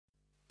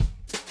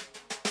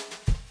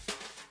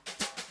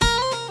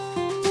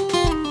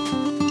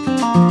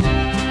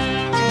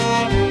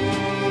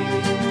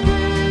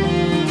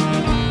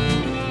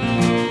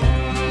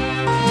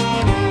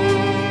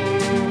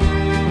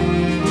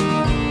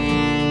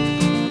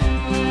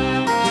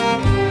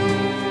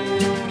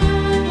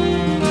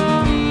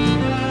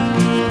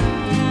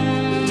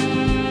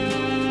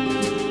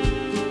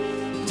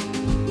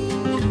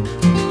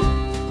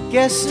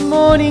Guess the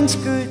morning's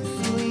good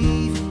for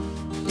leaving.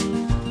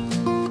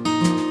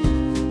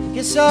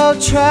 Guess I'll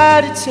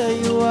try to tell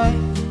you why.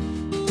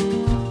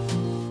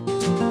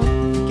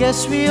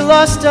 Guess we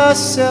lost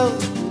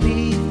ourselves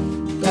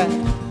believing that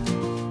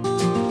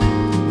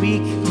we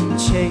could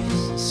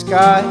chase the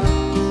sky.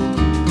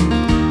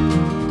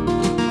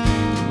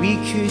 We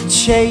could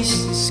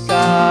chase the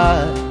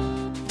sky.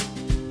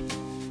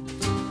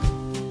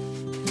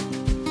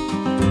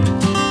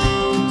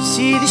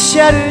 See the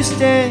shadows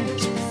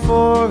dance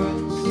before us.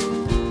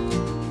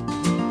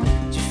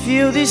 Do you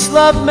feel this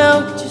love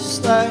melt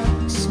just like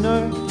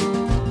snow?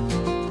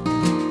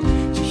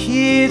 Do you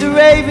hear the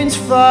ravens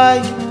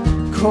fly,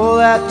 call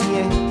out the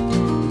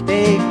end?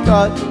 They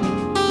got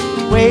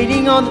me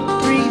waiting on the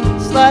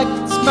breeze like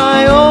it's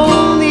my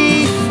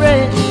only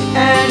friend.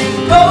 And it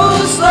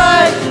goes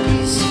like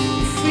this: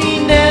 if we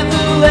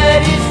never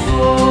let it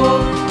fall,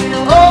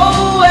 we'll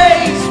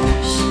always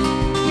wish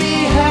we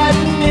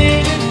hadn't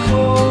made a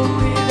call.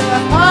 With a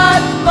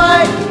heart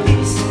like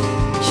this,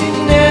 you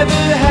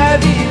never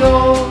have it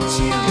all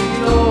till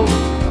it all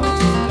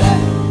comes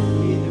back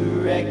with a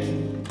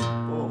wrecking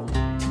ball.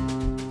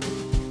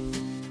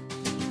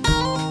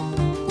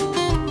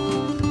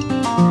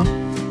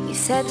 You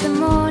said the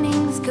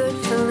morning's good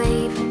for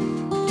leaving.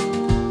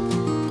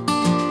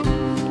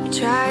 You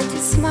tried to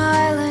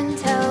smile and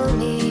tell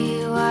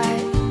me why.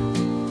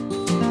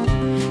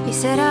 You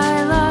said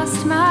I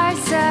lost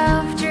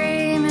myself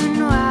dreaming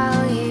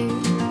while you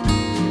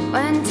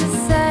went to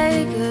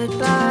say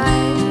goodbye.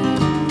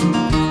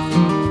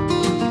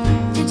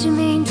 Did you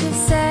mean to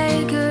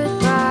say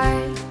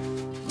goodbye?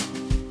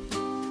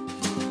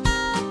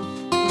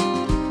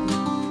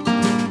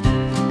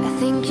 I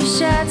think your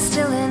shirt's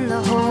still in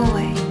the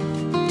hallway.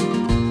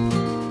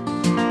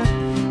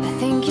 I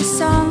think your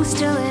song's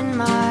still in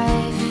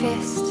my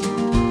fist.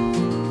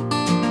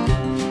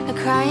 A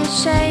cry of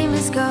shame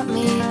has got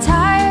me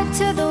tied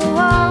to the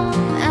wall,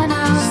 and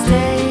I'll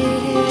stay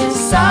here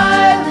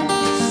silent,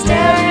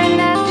 staring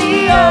at the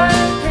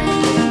open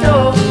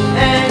door.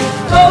 And it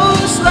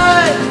goes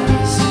like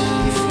this: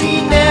 if we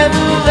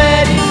never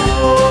let it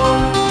fall,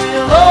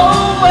 we'll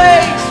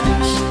always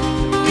wish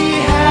we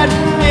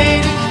hadn't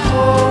made a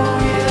call.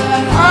 With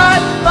a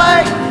heart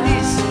like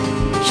this,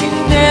 you can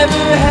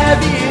never have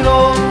it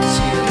all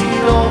till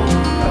it all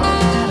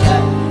comes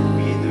back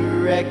with a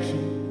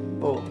wrecking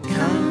ball.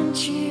 Can't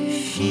you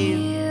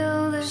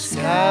feel the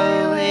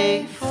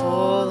skyway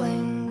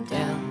falling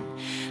down?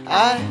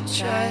 I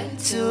tried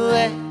to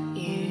let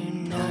you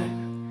know.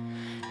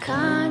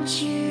 Can't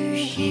you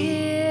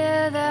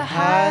hear the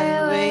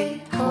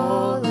highway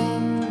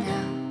calling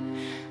now?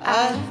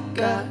 I've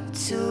got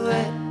to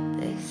let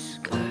this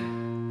go.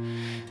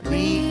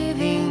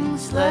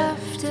 Leaving's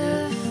left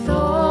a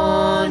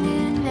thorn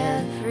in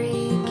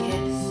every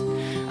kiss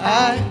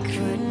I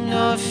could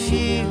not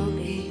feel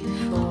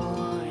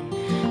before.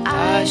 And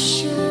I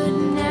should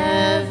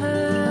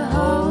never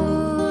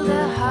hold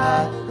a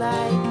heart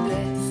like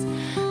this.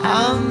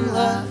 I'm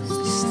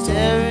lost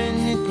staring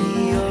at the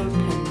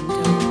open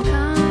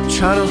door.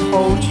 Trying to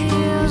hold you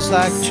is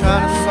like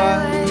trying to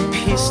fire a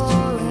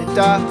pistol in the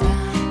dark.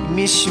 You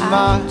miss your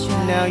mark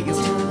and now you're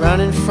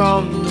running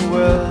from the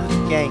world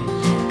again.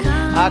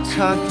 I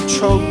can't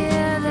control you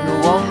and I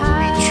won't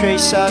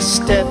retrace our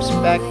steps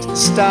back to the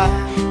start.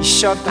 You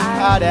shot the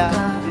heart out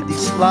of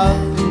this love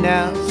and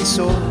now it's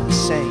all the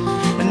same.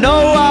 I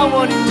know I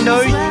want to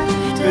know you,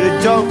 but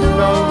I don't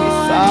know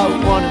if I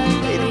want to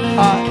play the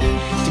part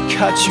to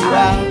cut you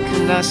out.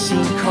 And I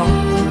see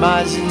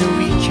compromising that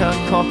we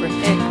can't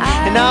comprehend.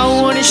 And I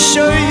want to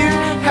show you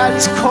how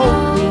this cold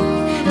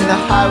wind and the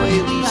highway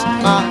leaves a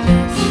mark.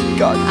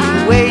 Got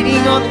me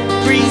waiting on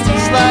the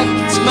breeze like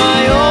it's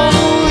my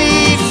own